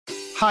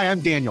Hi,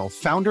 I'm Daniel,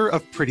 founder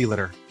of Pretty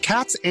Litter.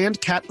 Cats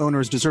and cat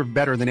owners deserve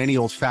better than any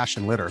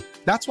old-fashioned litter.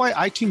 That's why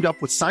I teamed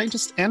up with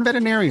scientists and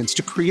veterinarians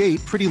to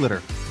create Pretty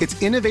Litter.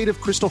 Its innovative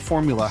crystal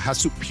formula has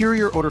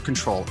superior odor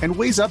control and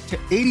weighs up to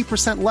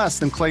 80% less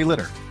than clay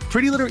litter.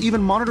 Pretty Litter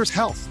even monitors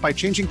health by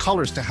changing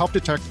colors to help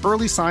detect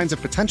early signs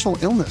of potential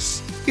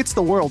illness. It's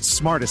the world's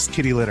smartest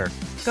kitty litter.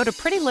 Go to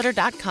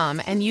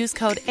prettylitter.com and use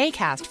code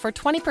ACAST for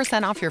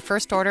 20% off your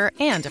first order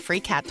and a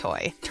free cat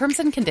toy. Terms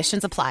and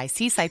conditions apply.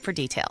 See site for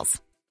details.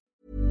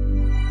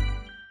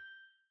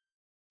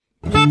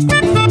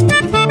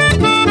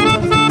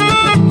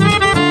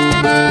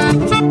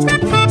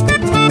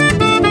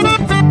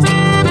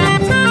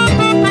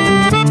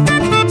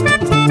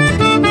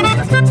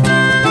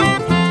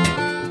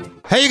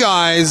 Hey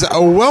guys,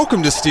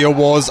 welcome to Steele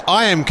Wars.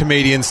 I am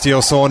comedian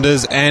Steele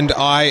Saunders, and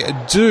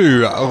I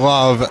do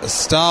love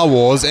Star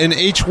Wars, and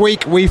each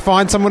week we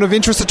find someone of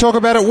interest to talk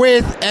about it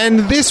with, and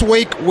this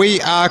week we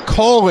are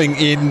calling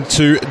in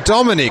to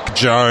Dominic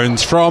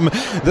Jones from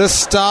the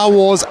Star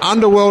Wars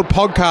Underworld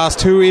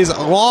podcast, who is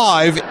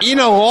live in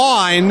a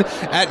line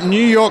at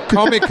New York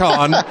Comic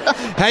Con.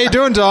 How you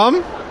doing,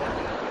 Dom?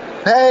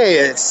 Hey,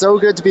 it's so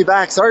good to be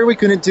back. Sorry we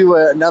couldn't do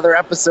another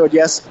episode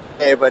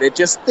yesterday, but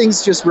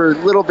things just were a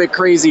little bit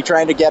crazy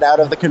trying to get out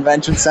of the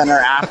convention center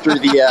after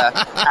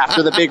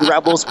the big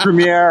Rebels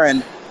premiere,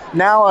 and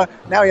now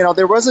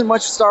there wasn't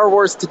much Star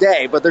Wars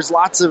today, but there's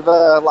lots of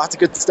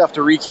good stuff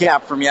to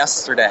recap from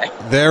yesterday.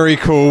 Very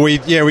cool. We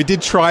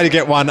did try to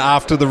get one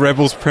after the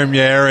Rebels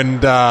premiere,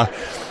 and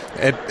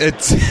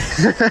it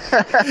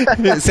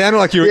sounded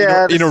like you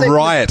were in a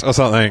riot or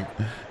something.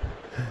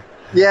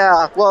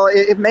 Yeah, well,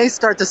 it may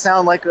start to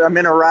sound like I'm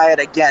in a riot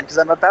again, because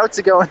I'm about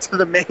to go into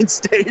the main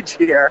stage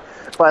here.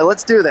 But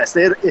let's do this.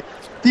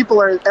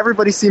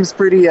 Everybody seems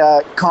pretty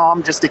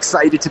calm, just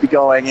excited to be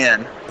going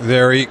in.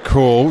 Very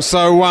cool.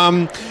 So,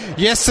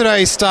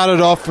 yesterday started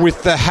off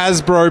with the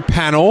Hasbro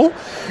panel,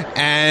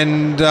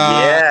 and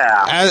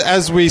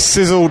as we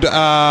sizzled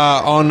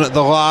on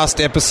the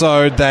last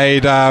episode,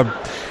 they'd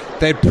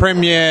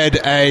premiered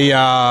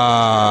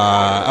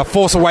a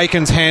Force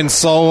Awakens Han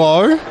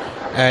Solo.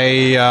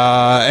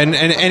 And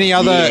any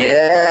other?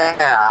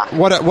 Yeah.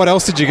 What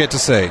else did you get to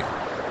see? It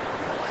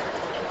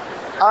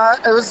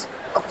was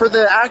for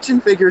the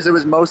action figures. It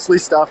was mostly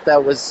stuff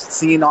that was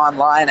seen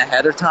online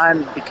ahead of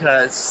time,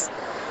 because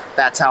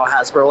that's how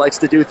Hasbro likes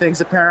to do things,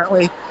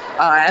 apparently.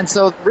 And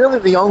so, really,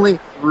 the only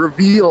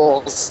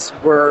reveals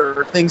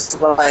were things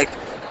like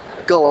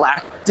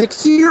Galactic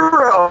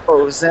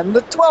Heroes and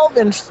the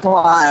 12-inch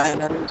line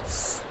and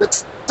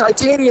the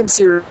Titanium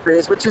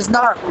series, which is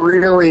not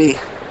really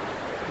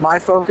my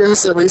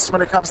focus, at least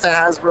when it comes to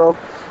Hasbro.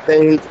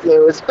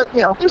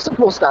 There's some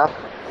cool stuff.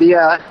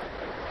 The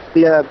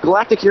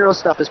Galactic Hero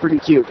stuff is pretty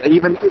cute.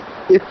 Even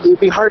it'd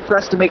be hard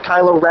pressed to make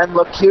Kylo Ren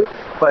look cute,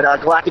 but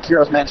Galactic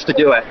Heroes managed to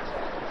do it.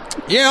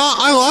 Yeah,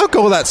 I like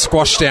all that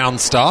squash down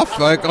stuff.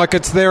 Like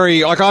it's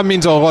very I'm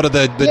into a lot of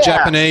the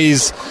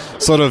Japanese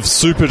sort of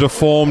super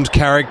deformed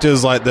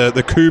characters, like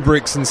the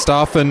Kubricks and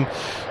stuff. And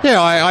yeah,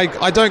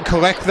 I don't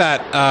collect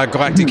that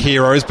Galactic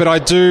Heroes, but I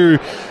do.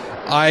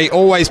 I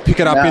always pick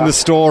it up in the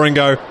store and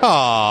go,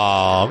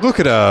 "Oh, look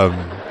at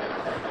them!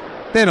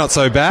 They're not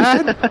so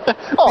bad."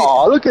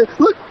 Oh, look at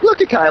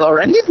Kylo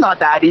Ren. He's not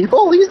that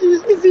evil.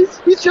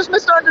 He's just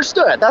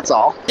misunderstood. That's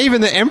all.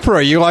 Even the Emperor,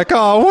 you're like,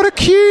 "Oh, what a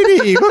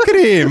cutie! Look at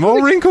him, all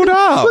wrinkled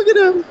up. Look at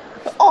him.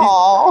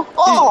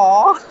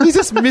 Aw. He's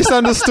just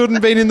misunderstood and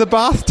been in the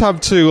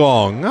bathtub too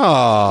long.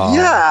 Aw.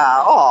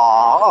 Yeah.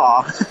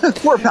 Aw.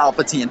 Poor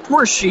Palpatine.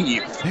 Poor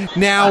Sheev.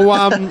 Now,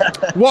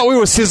 what we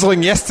were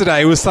sizzling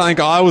yesterday was something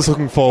I was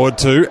looking forward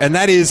to, and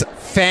that is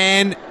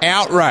fan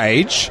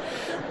outrage.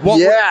 What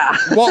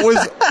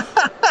was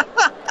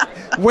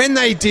when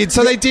they did?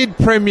 So they did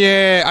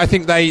premiere. I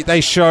think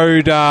they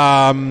showed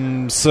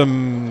some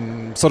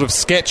sort of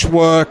sketch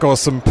work or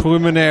some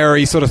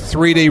preliminary sort of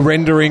 3D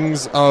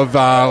renderings of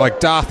like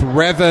Darth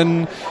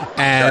Revan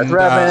and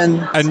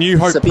A New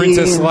Hope, Sabine,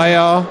 Princess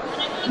Leia.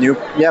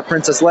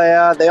 Princess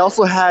Leia. They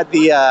also had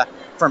the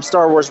from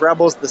Star Wars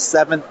Rebels, the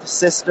Seventh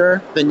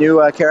Sister, the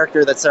new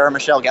character that Sarah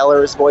Michelle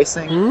Gellar is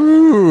voicing.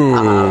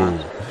 Ooh.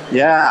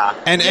 Yeah.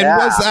 And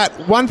was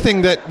that one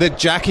thing that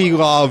Jackie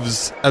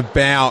loves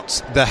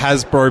about the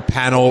Hasbro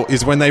panel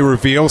is when they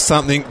reveal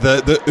something,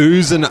 the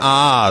oohs and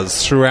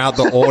ahs throughout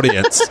the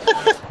audience.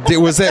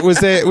 Was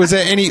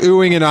there any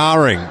oohing and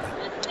ahhing?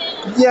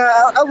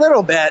 Yeah, a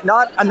little bit.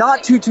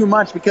 Not too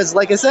much, because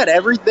like I said,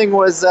 everything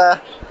was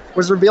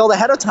revealed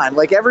ahead of time.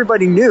 Like,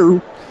 everybody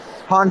knew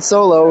Han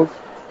Solo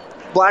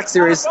Black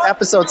Series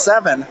Episode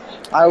 7.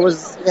 I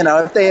was,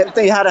 if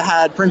they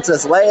had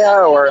Princess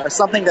Leia or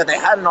something that they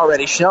hadn't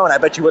already shown, I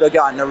bet you would have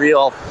gotten a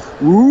real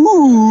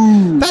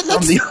ooh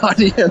from the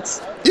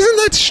audience. Isn't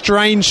that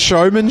strange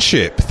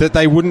showmanship that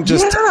they wouldn't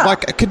just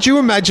could you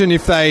imagine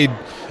if they'd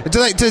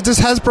Does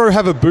Hasbro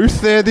have a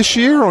booth there this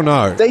year or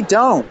no? They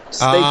don't. They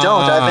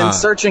don't. I've been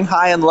searching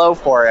high and low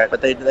for it,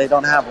 but they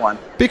don't have one.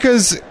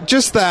 Because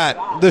just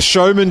the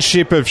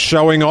showmanship of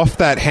showing off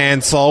that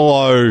Han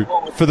Solo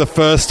for the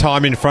first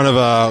time in front of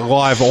a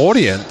live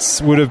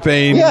audience would have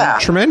been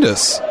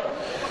tremendous.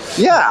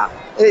 Yeah,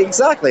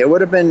 exactly. It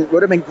would have been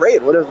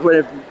great. Would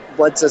have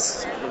lets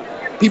us.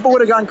 People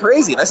would have gone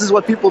crazy. This is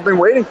what people have been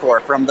waiting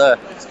for from the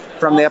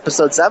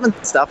Episode 7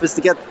 stuff, is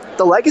to get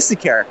the legacy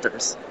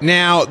characters.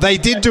 Now, they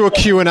did do a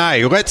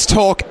Q&A. Let's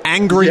talk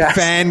angry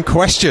fan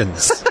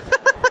questions.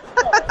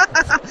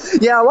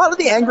 Yeah, a lot of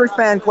the angry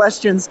fan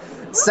questions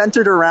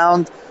centered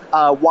around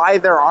why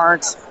there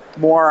aren't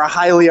more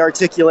highly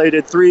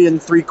articulated 3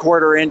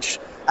 3/4 inch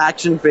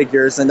action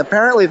figures, and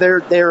apparently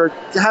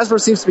Hasbro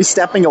seems to be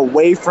stepping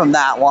away from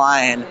that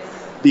line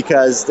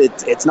because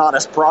it's not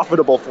as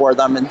profitable for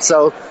them. And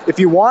so if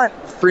you want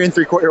 3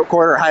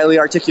 3/4 highly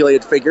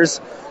articulated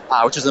figures,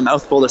 which is a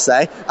mouthful to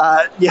say,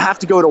 you have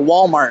to go to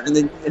Walmart,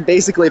 and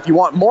basically if you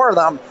want more of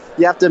them,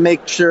 you have to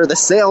make sure the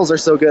sales are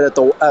so good at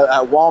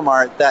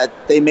Walmart that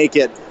they make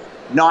it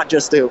not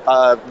just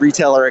a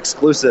retailer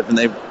exclusive, and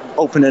they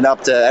open it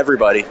up to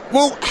everybody.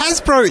 Well,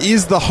 Hasbro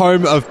is the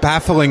home of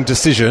baffling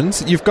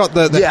decisions. You've got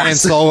the Han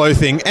Solo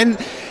thing, and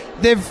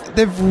they've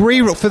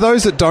for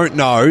those that don't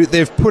know,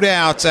 they've put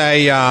out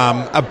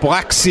a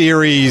black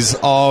series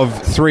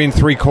of 3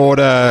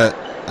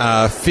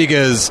 3/4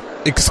 figures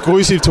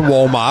exclusive to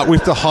Walmart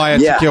with the high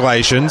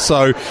articulation,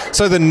 so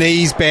the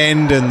knees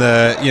bend and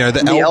the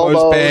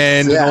elbows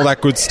bend and all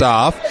that good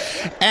stuff.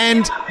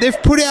 And they've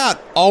put out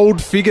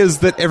old figures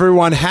that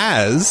everyone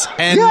has,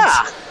 and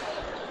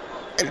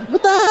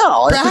what the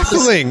hell?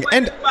 Baffling.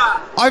 And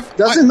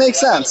doesn't make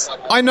sense.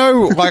 I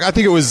know, I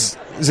think is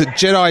it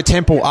Jedi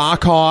Temple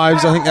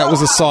Archives? I think that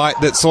was a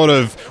site that sort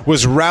of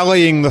was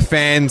rallying the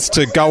fans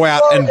to go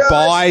out and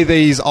buy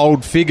these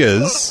old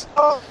figures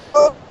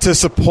to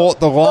support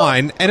the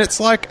line. And it's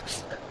like,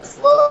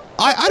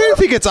 I don't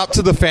think it's up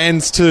to the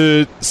fans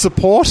to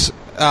support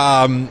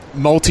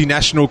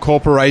multinational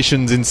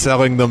corporations in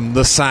selling them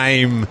the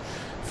same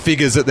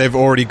figures that they've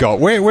already got.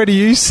 Where do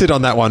you sit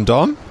on that one,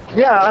 Dom?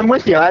 Yeah, I'm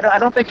with you. I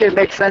don't think it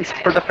makes sense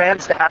for the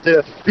fans to have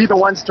to be the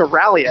ones to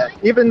rally it.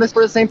 Even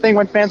for the same thing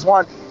when fans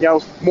want,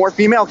 more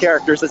female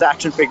characters as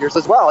action figures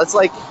as well. It's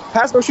like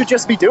Hasbro should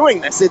just be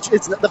doing this. It's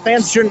the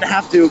fans shouldn't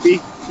have to be,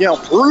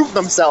 prove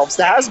themselves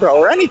to Hasbro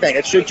or anything.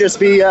 It should just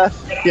be,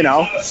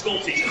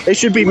 they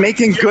should be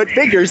making good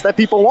figures that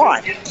people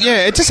want.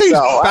 Yeah, it just seems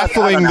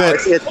baffling that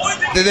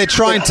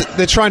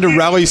they're trying to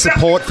rally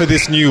support for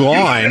this new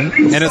line,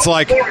 and it's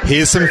like,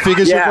 here's some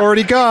figures you've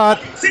already got.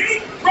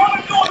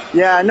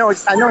 Yeah, I know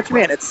what you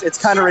mean. It's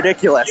kind of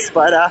ridiculous,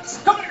 but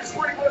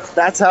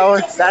that's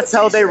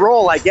how they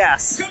roll, I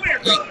guess.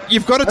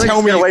 You've got to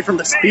tell me. Get away from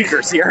the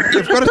speakers here.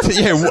 You've got to.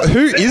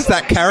 Who is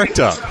that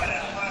character?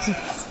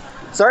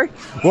 Sorry?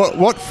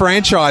 What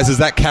franchise is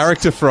that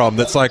character from?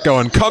 That's like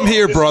going, come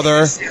here,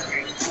 brother.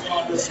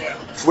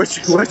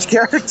 Which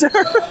character?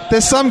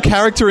 There's some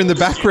character in the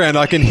background.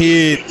 I can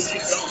hear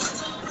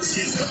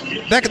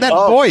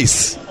that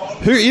voice.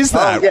 Who is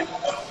that? Yeah.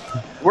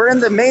 We're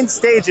in the main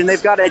stage, and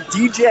they've got a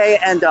DJ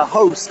and a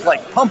host,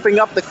 pumping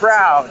up the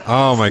crowd.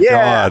 Oh, my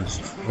God.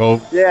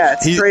 Well, yeah,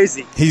 it's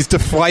crazy. He's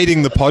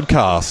deflating the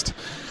podcast.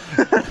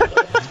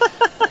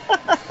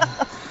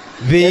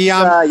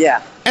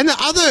 And the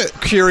other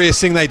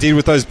curious thing they did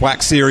with those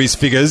Black Series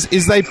figures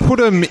is they put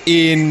them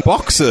in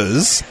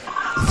boxes,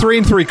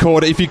 3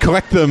 3/4. If you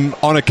collect them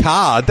on a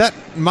card, that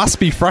must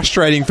be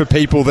frustrating for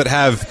people that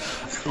have,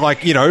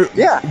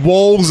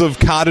 walls of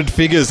carded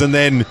figures, and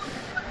then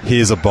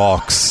here's a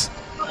box.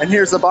 And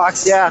here's the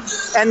box,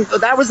 And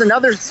that was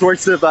another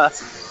source of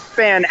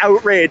fan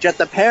outrage at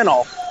the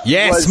panel.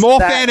 Yes, more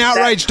fan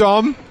outrage,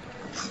 Dom.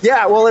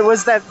 Yeah, well, it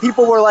was that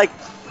people were like,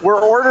 we're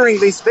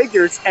ordering these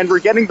figures and we're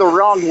getting the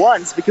wrong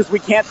ones because we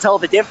can't tell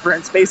the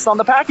difference based on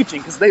the packaging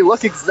because they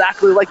look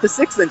exactly like the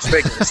 6-inch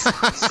figures.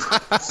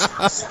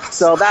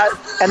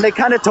 And they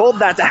kind of told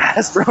that to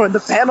Hasbro, and the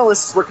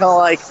panelists were kind of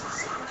like,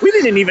 we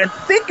didn't even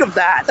think of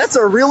that. That's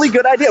a really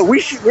good idea.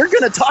 We're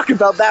going to talk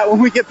about that when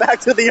we get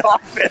back to the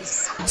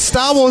office.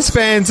 Star Wars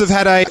fans have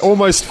had a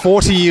almost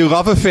 40-year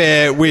love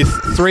affair with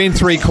 3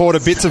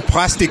 3/4 bits of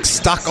plastic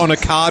stuck on a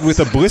card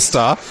with a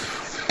blister.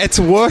 It's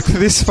worked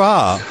this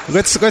far.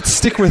 Let's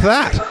stick with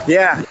that.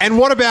 Yeah. And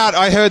what about,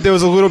 I heard there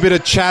was a little bit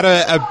of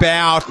chatter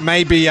about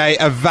maybe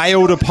a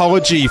veiled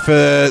apology for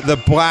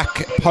the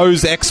black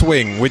Pose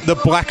X-Wing with the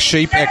black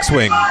sheep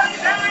X-Wing.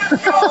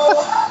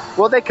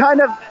 Well, they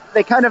kind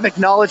of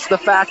acknowledged the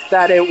fact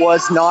that it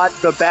was not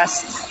the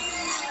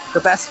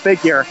best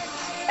figure,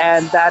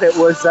 and that it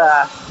was,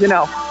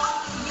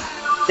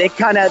 they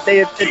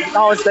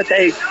acknowledged that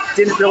they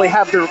didn't really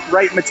have the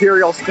right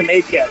materials to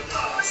make it.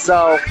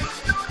 So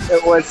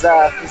it was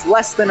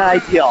less than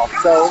ideal.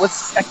 So it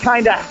was a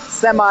kind of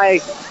semi,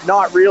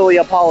 not really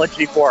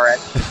apology for it.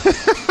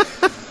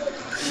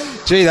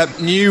 Gee,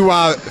 that new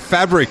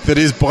fabric that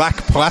is black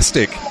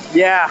plastic.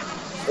 Yeah,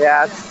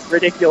 it's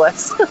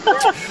ridiculous.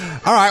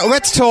 All right,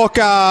 let's talk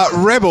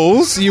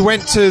Rebels. You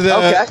went to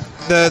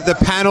the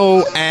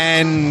panel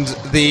and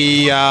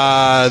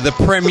the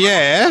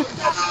premiere.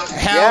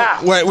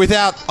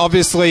 Without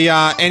obviously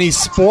any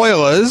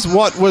spoilers,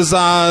 what was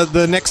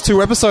the next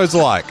 2 episodes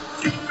like?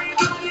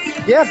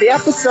 Yeah, the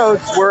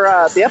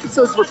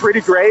episodes were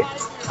pretty great.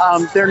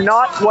 They're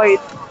not quite.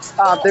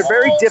 They're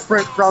very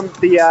different from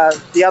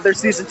the other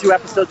season 2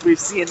 episodes we've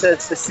seen. The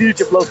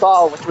Siege of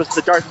Lothal, which was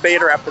the Darth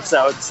Vader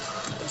episodes.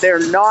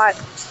 They're not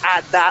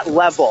at that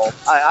level,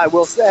 I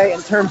will say,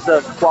 in terms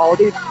of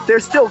quality. They're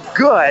still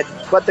good,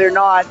 but they're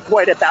not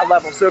quite at that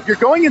level. So if you're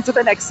going into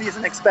the next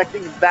season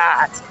expecting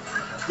that,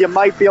 you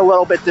might be a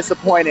little bit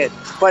disappointed.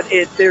 But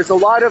there's a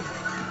lot of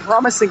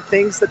promising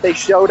things that they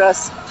showed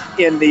us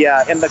in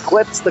the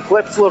clips. The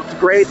clips looked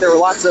great. There were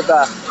lots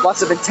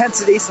of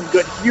intensity, some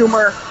good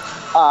humor,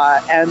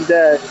 and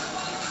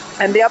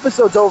the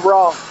episodes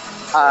overall.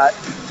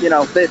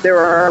 There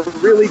are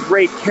really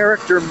great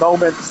character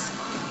moments.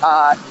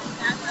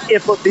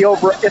 If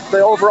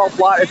the overall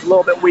plot is a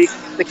little bit weak,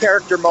 the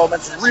character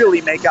moments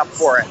really make up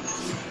for it.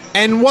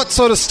 And what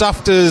sort of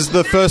stuff does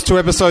the first 2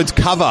 episodes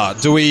cover?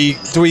 Do we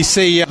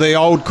see the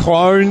old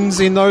clones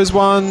in those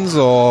ones,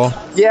 or?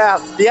 Yeah,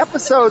 the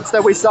episodes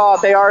that we saw,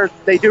 they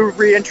do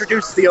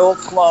reintroduce the old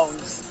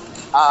clones.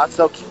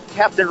 So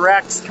Captain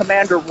Rex,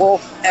 Commander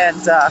Wolf, and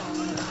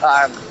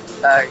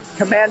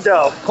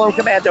Clone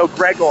Commando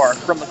Gregor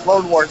from the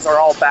Clone Wars are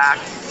all back.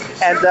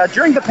 And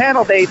during the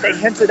panel, they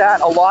hinted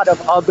at a lot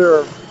of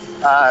other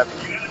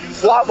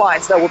plot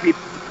lines that will be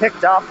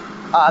picked up.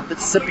 That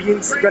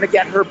Sabine's going to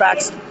get her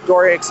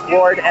backstory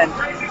explored, and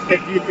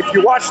if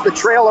you watch the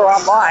trailer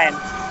online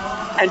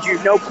and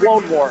you know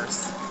Clone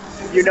Wars,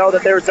 you know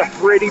that there's a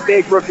pretty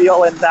big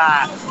reveal in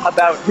that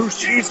about who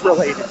she's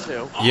related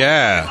to.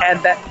 Yeah.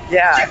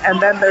 And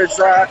then there's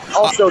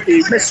also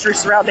the mystery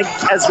surrounding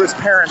Ezra's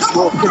parents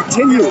will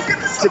continue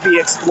to be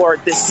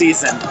explored this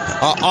season.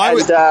 I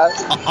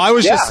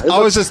was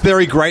just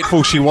very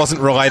grateful she wasn't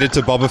related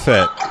to Boba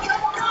Fett.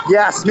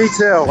 Yes, me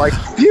too. Like,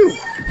 phew.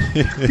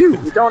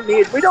 We don't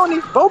need.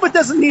 Boba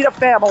doesn't need a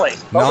family.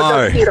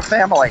 Doesn't need a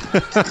family.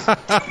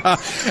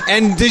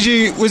 And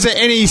was there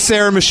any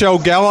Sarah Michelle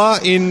Gellar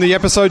in the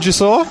episodes you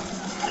saw?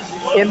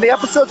 In the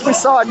episodes we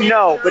saw,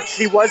 no, but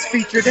she was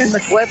featured in the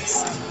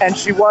clips, and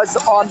she was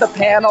on the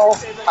panel,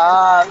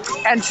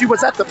 and she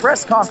was at the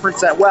press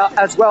conference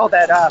as well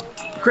that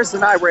Chris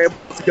and I were able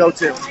to go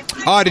to.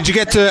 Oh, did you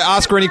get to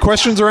ask her any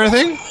questions or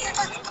anything?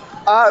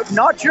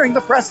 Not during the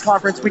press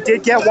conference. We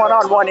did get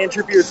one-on-one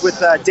interviews with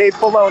Dave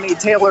Filoni,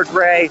 Taylor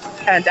Gray,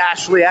 and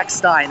Ashley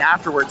Eckstein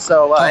afterwards.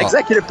 So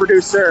executive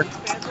producer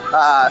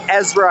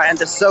Ezra and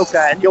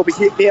Ahsoka, and you'll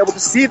be able to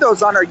see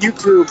those on our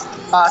YouTube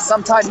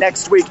sometime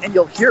next week, and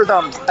you'll hear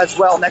them as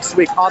well next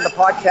week on the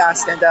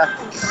podcast. And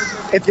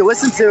if you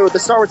listen to the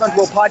Star Wars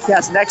Underworld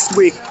podcast next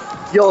week,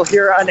 you'll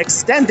hear an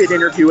extended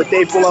interview with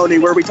Dave Filoni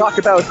where we talk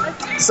about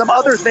some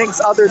other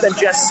things other than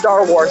just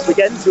Star Wars. We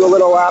get into a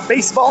little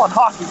baseball and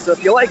hockey. So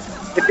if you like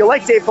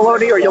Dave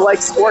Filoni or you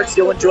like sports,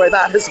 you'll enjoy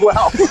that as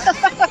well.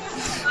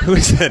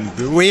 Listen,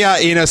 we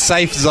are in a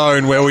safe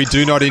zone where we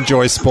do not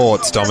enjoy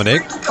sports,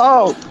 Dominic.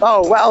 Oh,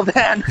 well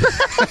then.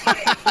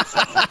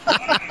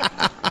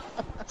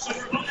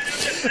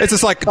 It's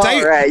just like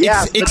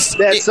yes.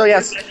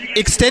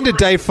 Extended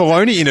Dave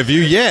Filoni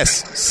interview.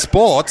 Yes,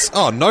 sports.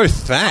 Oh no,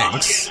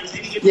 thanks.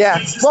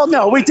 Yeah. Well,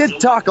 no, we did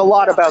talk a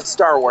lot about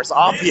Star Wars,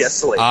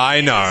 obviously.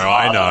 I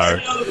know.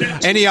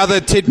 Any other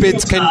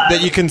tidbits that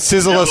you can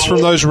sizzle us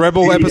from those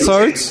Rebel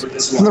episodes?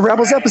 From the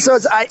Rebels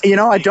episodes, I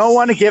don't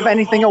want to give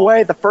anything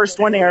away. The first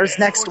one airs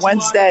next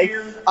Wednesday.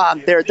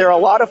 They're a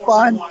lot of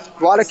fun,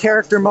 a lot of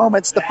character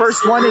moments. The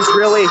first one is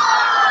really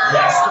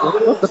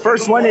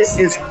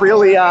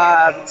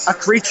a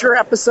creature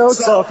episode.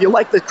 So if you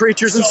like the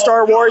creatures in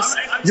Star Wars,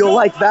 you'll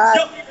like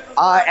that.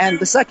 And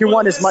the second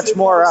one is much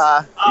more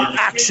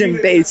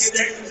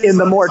action-based in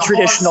the more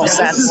traditional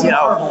sense,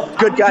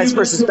 good guys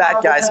versus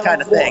bad guys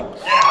kind of thing.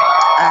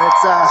 And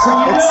it's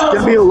going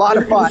to be a lot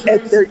of fun.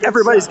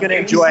 Everybody's going to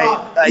enjoy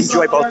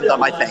both of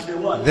them, I think.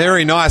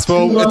 Very nice.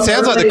 Well, it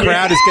sounds like the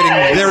crowd is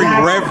getting very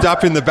revved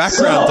up in the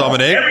background,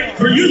 Dominic.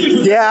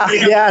 Yeah.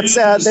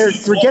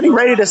 It's we're getting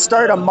ready to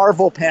start a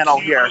Marvel panel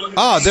here.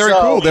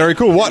 Oh, very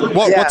cool.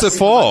 What's it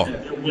for?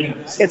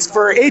 It's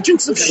for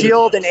Agents of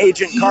S.H.I.E.L.D. and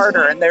Agent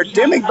Carter, and they're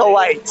dimming the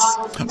lights.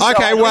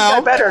 Okay, so I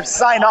better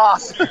sign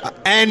off.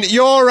 And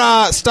your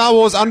Star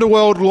Wars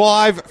Underworld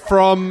Live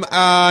from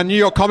New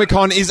York Comic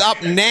Con is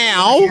up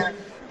now.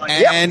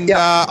 And yep.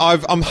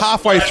 I'm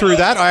halfway through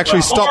that. I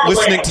actually stopped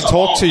listening to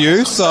talk to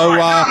you. So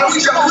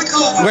let's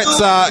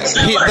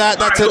hit that.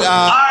 That's it.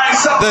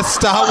 The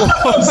Star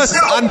Wars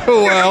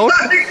Underworld.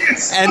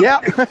 And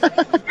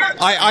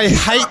I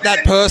hate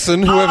that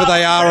person, whoever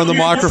they are on the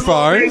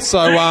microphone.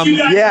 So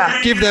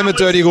give them a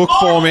dirty look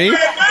for me.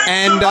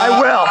 And I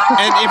will.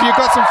 And if you've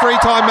got some free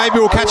time, maybe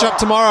we'll catch up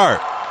tomorrow.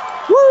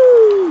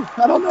 Woo!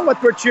 I don't know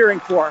what we're cheering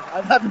for. I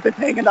haven't been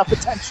paying enough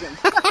attention.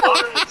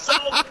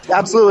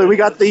 Absolutely. We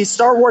got the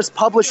Star Wars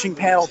publishing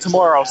panel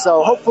tomorrow,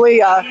 so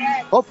hopefully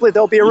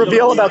there'll be a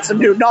reveal about some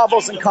new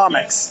novels and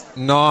comics.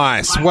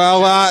 Nice.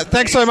 Well,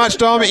 thanks so much,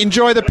 Dom.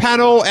 Enjoy the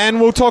panel, and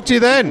we'll talk to you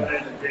then.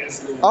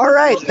 All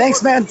right.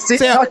 Thanks, man.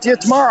 Talk to you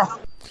tomorrow.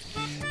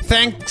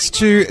 Thanks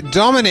to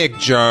Dominic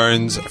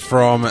Jones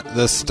from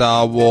the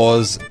Star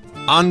Wars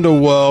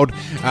Underworld.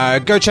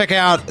 Go check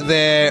out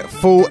their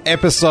full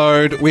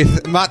episode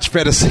with much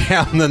better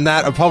sound than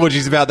that.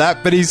 Apologies about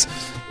that, but he's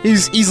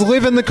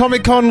living the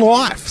Comic-Con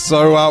life.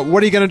 So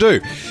what are you going to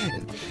do?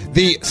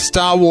 The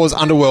Star Wars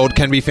Underworld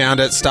can be found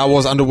at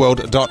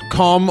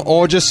starwarsunderworld.com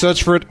or just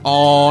search for it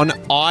on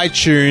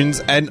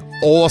iTunes. An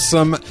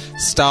awesome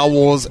Star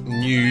Wars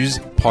news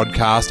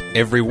podcast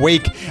every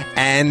week.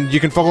 And you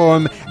can follow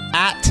them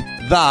at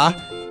the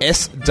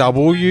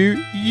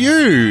SWU.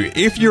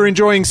 If you're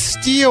enjoying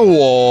Steele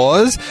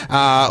Wars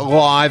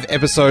live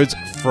episodes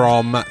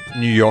from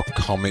New York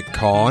Comic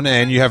Con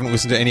and you haven't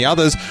listened to any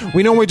others,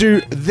 we normally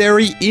do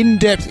very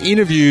in-depth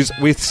interviews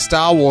with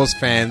Star Wars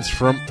fans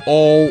from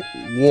all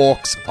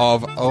walks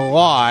of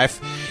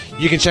life.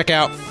 You can check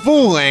out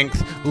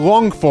full-length,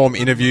 long-form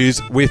interviews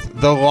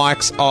with the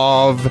likes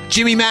of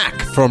Jimmy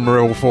Mack from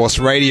Real Force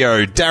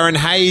Radio, Darren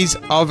Hayes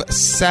of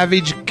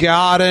Savage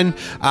Garden,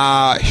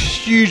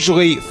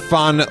 hugely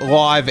fun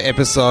live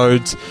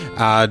episodes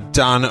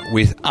done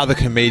with other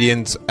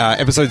comedians.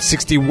 Episode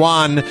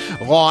 61,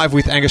 live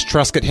with Angus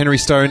Truscott, Henry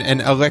Stone,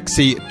 and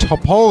Alexi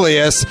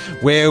Topoulias,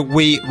 where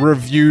we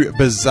review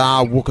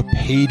bizarre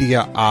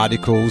Wikipedia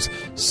articles.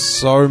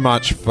 So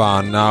much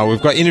fun.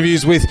 We've got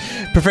interviews with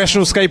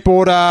professional skateboarder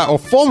or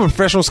former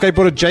professional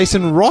skateboarder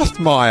Jason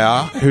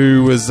Rothmeyer,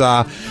 who was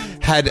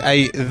had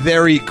a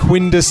very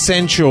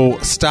quintessential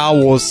Star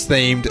Wars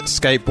themed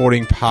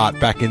skateboarding part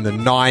back in the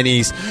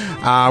 90s.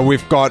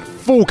 We've got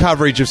full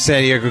coverage of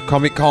San Diego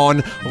Comic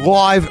Con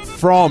live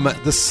from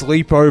the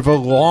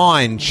Sleepover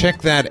line.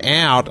 Check that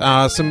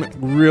out. Some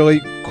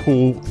really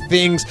cool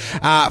things.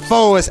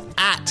 Follow us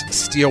at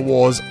Steele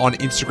Wars on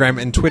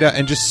Instagram and Twitter,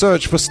 and just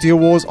search for Steele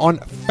Wars on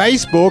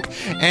Facebook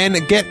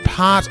and get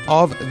part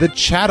of the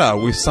chatter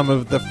with some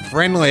of the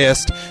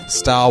friendliest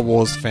Star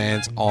Wars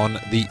fans on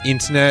the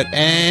internet.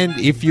 And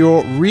if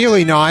you're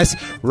really nice,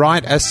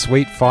 write a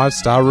sweet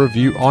 5-star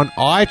review on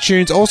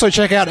iTunes. Also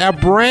check out our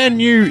brand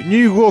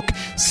new look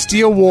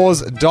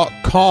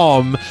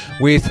SteeleWars.com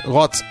with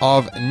lots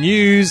of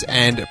news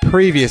and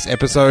previous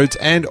episodes.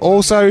 And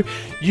also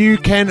you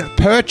can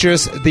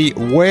purchase the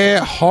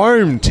Wear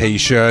Home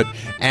t-shirt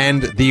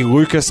and the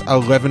Lucas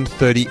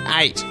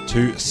 1138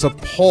 to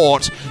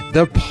support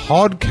the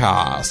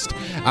podcast.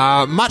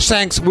 Much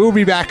thanks. We'll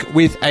be back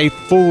with a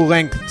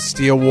full-length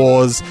Steele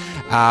Wars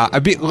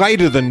a bit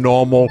later than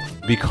normal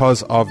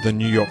because of the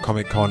New York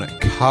Comic Con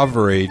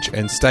coverage.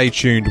 And stay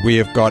tuned, we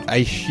have got a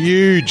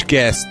huge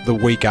guest the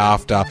week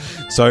after.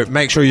 So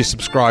make sure you're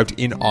subscribed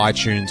in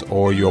iTunes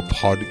or your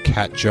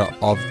podcatcher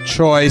of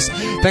choice.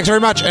 Thanks very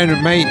much,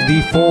 and may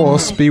the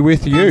Force be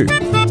with you.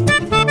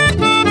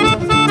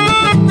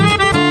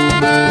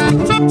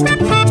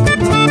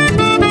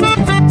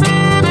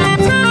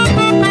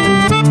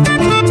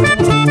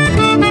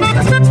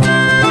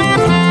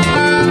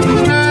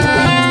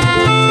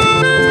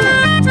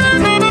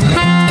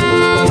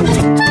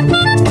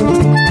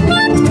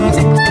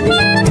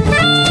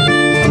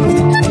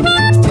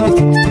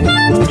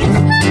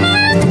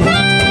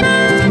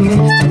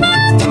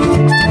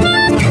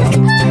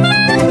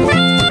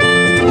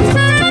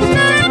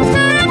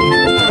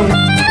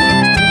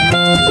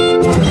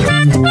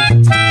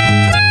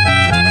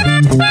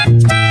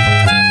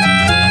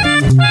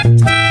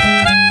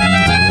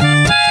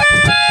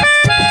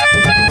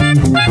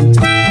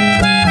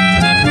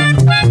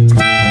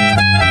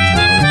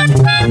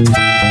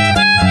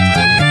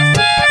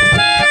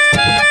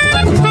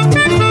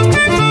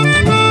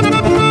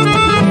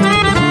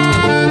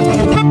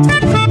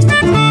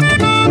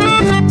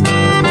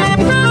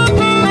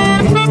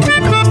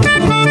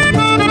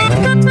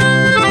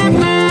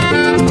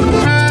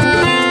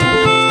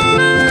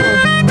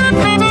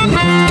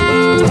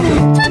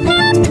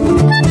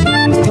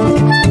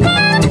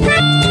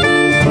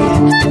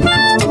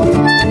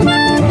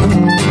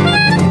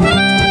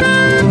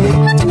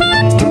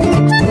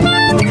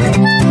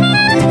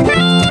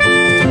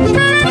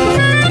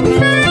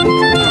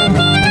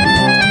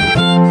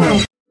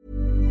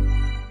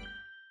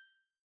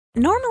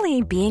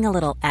 Normally, being a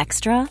little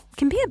extra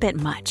can be a bit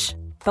much,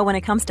 but when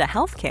it comes to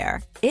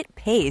healthcare, it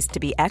pays to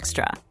be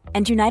extra.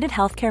 And United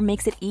Healthcare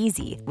makes it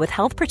easy with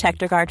Health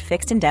Protector Guard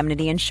fixed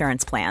indemnity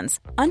insurance plans.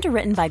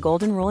 Underwritten by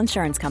Golden Rule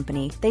Insurance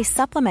Company, they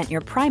supplement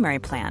your primary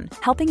plan,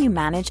 helping you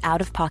manage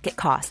out-of-pocket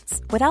costs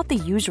without the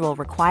usual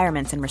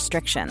requirements and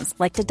restrictions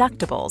like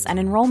deductibles and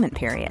enrollment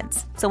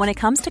periods. So when it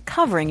comes to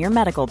covering your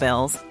medical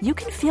bills, you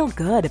can feel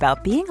good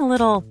about being a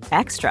little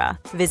extra.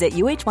 Visit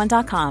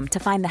UH1.com to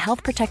find the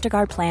Health Protector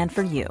Guard plan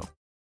for you.